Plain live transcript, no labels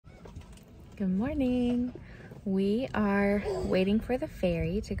Good morning. We are waiting for the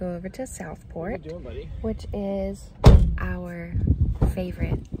ferry to go over to Southport, What are you doing, buddy? which is our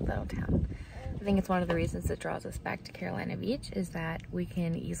favorite little town. I think it's one of the reasons that draws us back to Carolina Beach is that we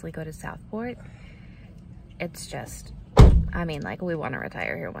can easily go to Southport. It's just, I mean, like, we want to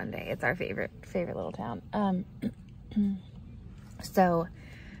retire here one day. It's our favorite little town. So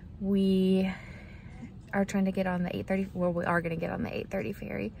we are trying to get on the 8:30, well, we are going to get on the 8:30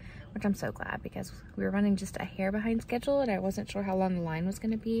 ferry, which I'm so glad because we were running just a hair behind schedule and I wasn't sure how long the line was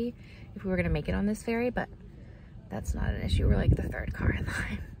going to be if we were going to make it on this ferry, but that's not an issue. We're like the third car in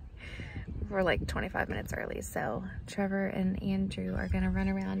line. We're like 25 minutes early, so Trevor and Andrew are going to run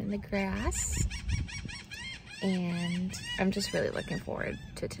around in the grass, and I'm just really looking forward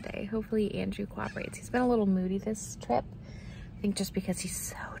to today. Hopefully Andrew cooperates. He's been a little moody this trip, I think just because he's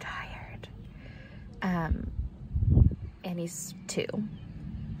so tired. And he's 2.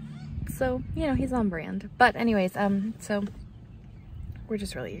 So, you know, he's on brand. But anyways, so we're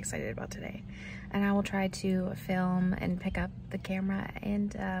just really excited about today. And I will try to film and pick up the camera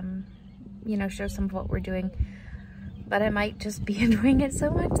and, you know, show some of what we're doing. But I might just be enjoying it so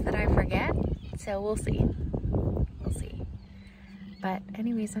much that I forget. So we'll see. We'll see. But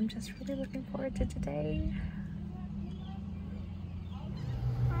anyways, I'm just really looking forward to today.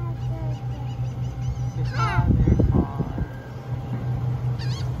 Hi there, car.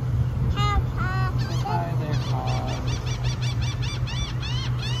 Hi there, car.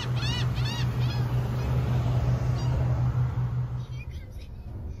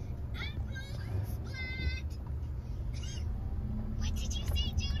 What did you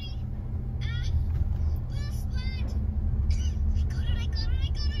say, Jody? Blue splat. I got it. I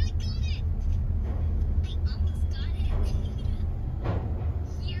almost got it.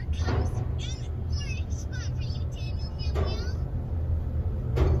 Here comes an orange spot for you, Daniel. Meow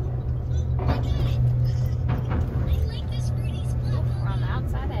meow. I got it. I like this fruity spot. We're on the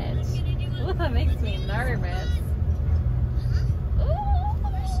outside edge. I'm gonna do Ooh, that makes me nervous.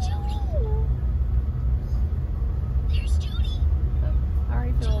 Where's Jody? There's Jody. I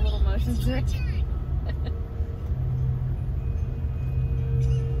already feel a little motion It's your sick. turn.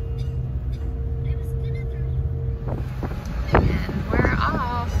 I was gonna throw you. And we're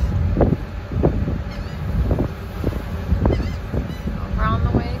off. We're on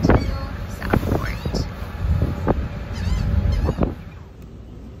the way to Southport.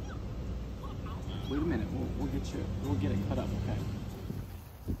 Wait a minute. We'll get it cut up, okay?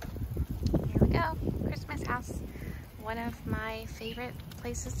 Here we go. Christmas house. One of my favorite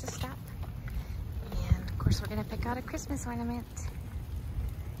places to stop. And of course we're gonna pick out a Christmas ornament.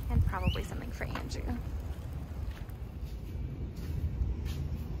 And probably something for Andrew.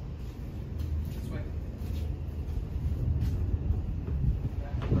 This way.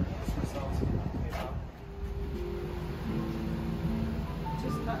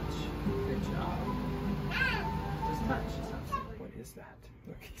 Just touch. Good job. Just touch. What is that?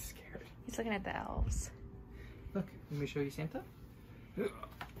 Look, he's scared. He's looking at the elves. Look, let me show you Santa. Look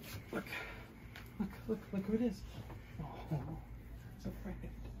who it is. Oh, so afraid.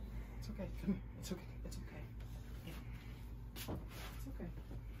 It's okay. Come here. It's okay. It's okay. Yeah. It's okay.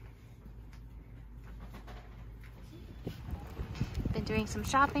 Been doing some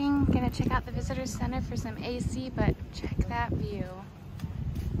shopping. Gonna check out the visitor center for some AC, but check that view.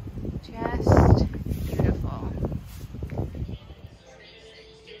 Just beautiful.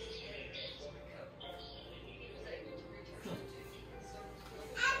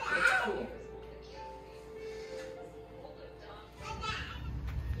 It's cool.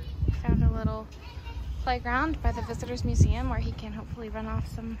 Found a little playground by the Visitors Museum where he can hopefully run off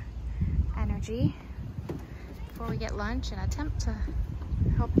some energy before we get lunch and attempt to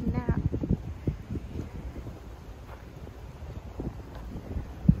help him nap.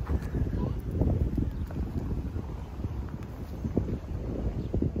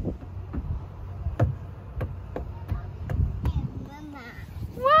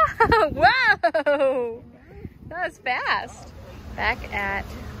 Whoa! Whoa! That was fast. Back at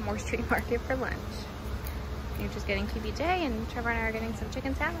Moore Street Market for lunch. You're just getting PBJ and Trevor and I are getting some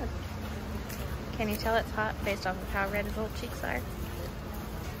chicken salad. Can you tell it's hot based off of how red his little cheeks are?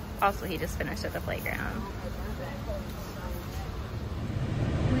 Also, he just finished at the playground.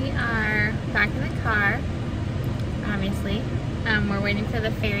 We are back in the car, obviously. We're waiting for the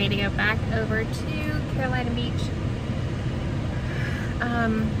ferry to go back over to Carolina Beach. I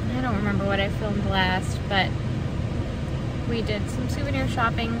don't remember what I filmed last, but we did some souvenir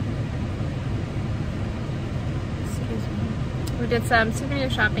shopping. Excuse me. We did some souvenir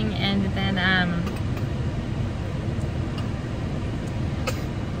shopping and then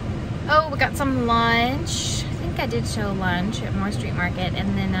Oh, we got some lunch. I think I did show lunch at Moore Street Market,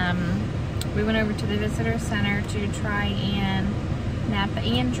 and then we went over to the visitor center to try and nap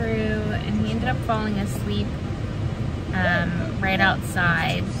Andrew, and he ended up falling asleep right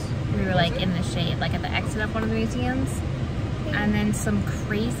outside. We were like in the shade, like at the exit of one of the museums, and then some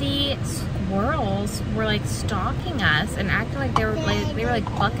crazy squirrels were like stalking us and acting like they were like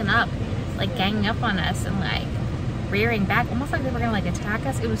bucking up, like ganging up on us and like rearing back, almost like they were gonna like attack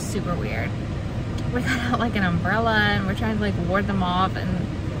us. It was super weird. We got out like an umbrella and we're trying to like ward them off, and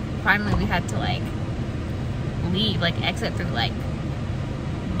finally we had to like leave, like exit through like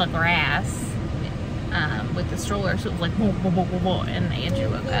the grass with the stroller, so it was like whoa, whoa, whoa, whoa, whoa, and Andrew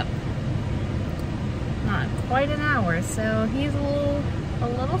woke up. Not quite an hour, so he's a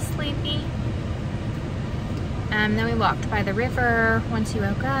little sleepy. Then we walked by the river once he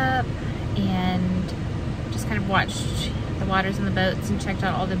woke up and just kind of watched the waters and the boats and checked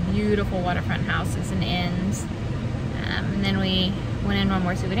out all the beautiful waterfront houses and inns. And then we went in one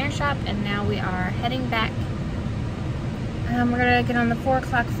more souvenir shop, and now we are heading back. We're gonna get on the 4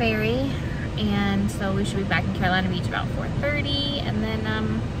 o'clock ferry, and so we should be back in Carolina Beach about 4:30, and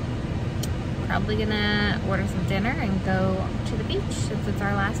then probably gonna order some dinner and go to the beach since it's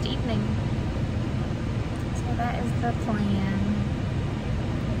our last evening. So that is the plan.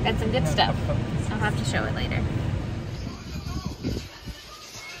 Got some good stuff. I'll have to show it later.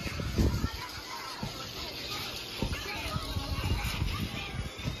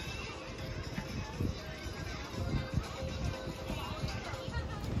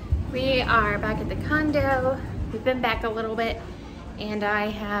 We are back at the condo. We've been back a little bit, and I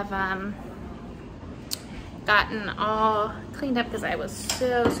have gotten all cleaned up because I was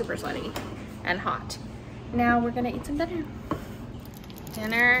so super sweaty and hot. Now we're gonna eat some dinner.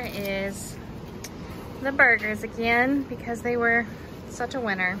 Dinner is the burgers again because they were such a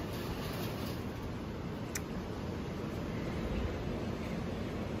winner.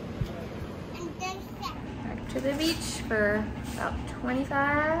 Back to the beach for about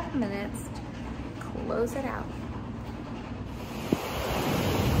 25 minutes. Close it out.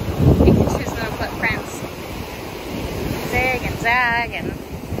 You can choose little footprints. Zig and zag and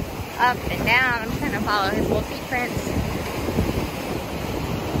up and down. I'm trying to follow his little feet prints.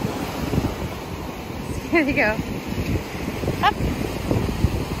 Here you go. Up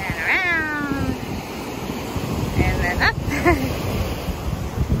and around and then up.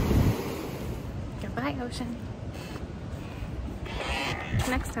 Goodbye, ocean.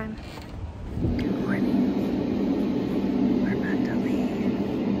 Next time. Good morning. We're about to leave.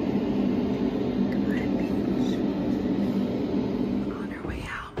 Goodbye, beach. On our way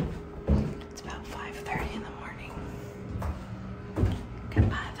out. It's about 5:30 in the morning.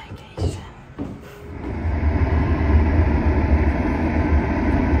 Goodbye, vacation.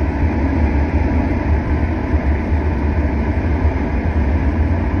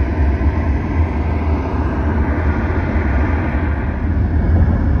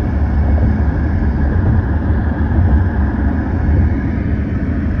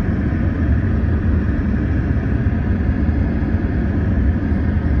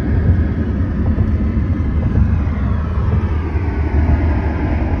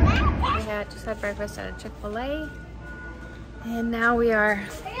 Breakfast at a Chick-fil-A, and now we are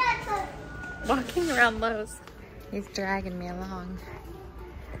walking around Lowe's. He's dragging me along.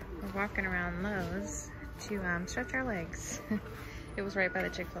 We're walking around Lowe's to stretch our legs. It was right by the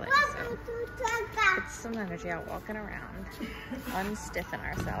Chick-fil-A, so it's some energy out walking around, unstiffen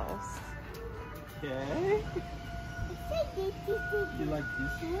ourselves. Okay. You like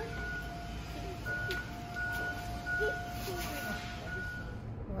this one?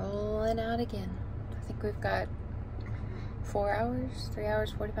 Rolling out again. I think we've got 4 hours, 3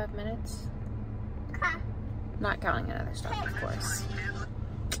 hours, 45 minutes. Not counting another stop, of course.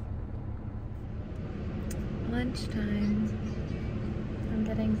 Lunchtime. I'm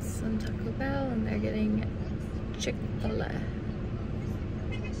getting some Taco Bell and they're getting Chick-fil-A.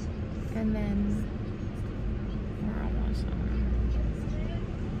 And then we're almost home.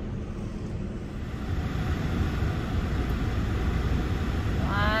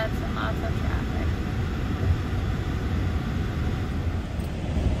 Lots and lots of traffic.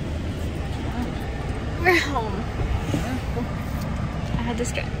 We're home. I had to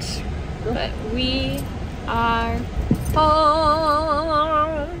stretch, but we are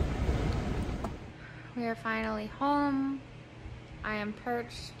home. We are finally home. I am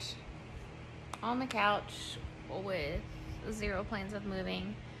perched on the couch with 0 plans of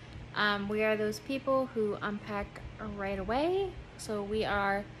moving. We are those people who unpack right away. So we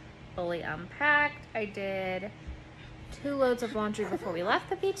are fully unpacked. I did 2 loads of laundry before we left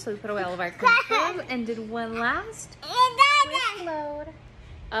the beach, so we put away all of our clean clothes and did one last quick load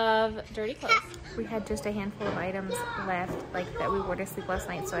of dirty clothes. We had just a handful of items left, like that we wore to sleep last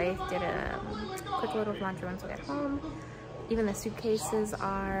night, so I did a quick load of laundry once we got home. Even the suitcases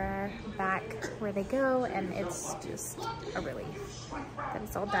are back where they go, and it's just a relief that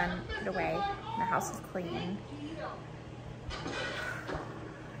it's all done, put away, and the house is clean.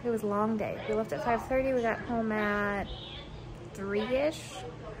 It was a long day. We left at 5:30, we got home at 3-ish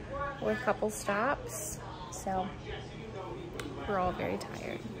with a couple stops, so we're all very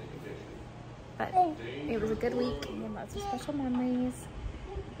tired. But it was a good week and lots of special memories,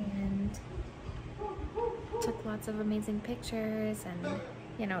 and took lots of amazing pictures, and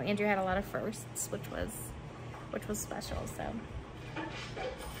you know, Andrew had a lot of firsts, which was special. So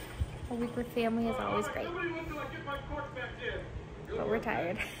a week with family is always great, but we're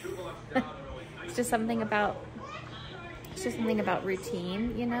tired. It's just something about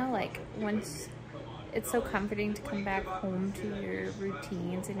routine, you know, like once it's so comforting to come back home to your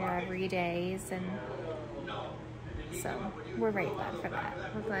routines and your everydays, and so we're very glad for that.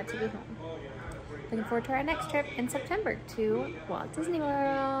 We're glad to be home. Looking forward to our next trip in September to Walt Disney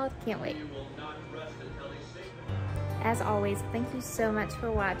World. Can't wait. As always, thank you so much for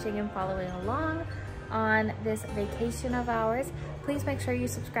watching and following along on this vacation of ours. Please make sure you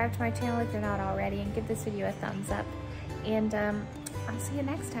subscribe to my channel if you're not already, and give this video a thumbs up. And I'll see you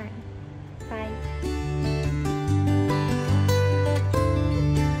next time. Bye.